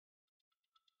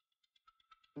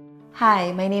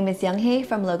Hi, my name is Younghae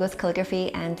from Logos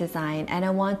Calligraphy and Design, and I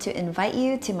want to invite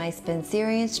you to my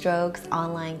Spencerian Strokes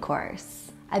online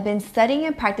course. I've been studying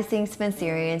and practicing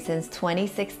Spencerian since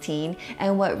 2016,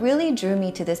 and what really drew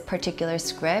me to this particular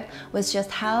script was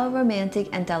just how romantic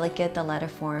and delicate the letter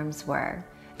forms were.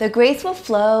 The graceful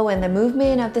flow and the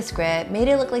movement of the script made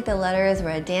it look like the letters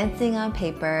were dancing on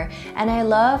paper, and I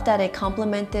love that it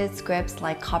complemented scripts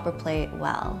like copperplate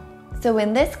well. So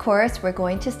in this course, we're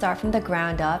going to start from the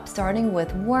ground up, starting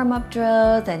with warm-up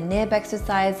drills and nib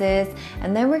exercises,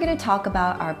 and then we're going to talk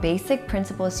about our basic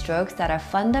principle strokes that are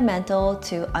fundamental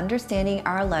to understanding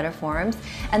our letter forms,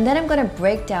 and then I'm going to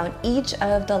break down each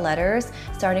of the letters,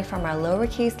 starting from our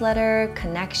lowercase letter,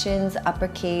 connections,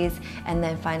 uppercase, and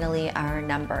then finally our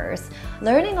numbers.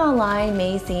 Learning online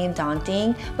may seem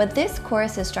daunting, but this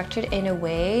course is structured in a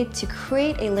way to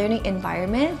create a learning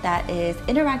environment that is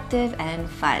interactive and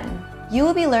fun. You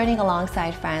will be learning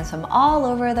alongside friends from all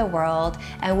over the world,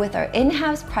 and with our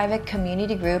in-house private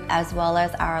community group as well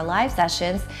as our live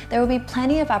sessions, there will be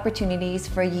plenty of opportunities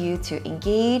for you to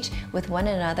engage with one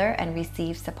another and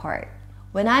receive support.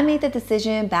 When I made the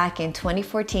decision back in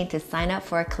 2014 to sign up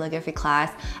for a calligraphy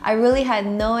class, I really had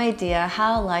no idea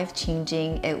how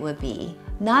life-changing it would be.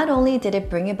 Not only did it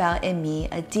bring about in me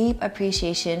a deep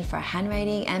appreciation for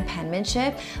handwriting and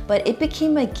penmanship, but it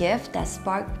became a gift that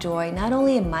sparked joy not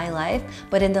only in my life,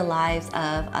 but in the lives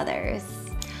of others.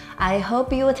 I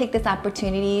hope you will take this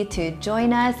opportunity to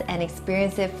join us and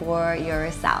experience it for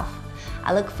yourself.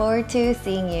 I look forward to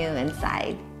seeing you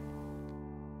inside.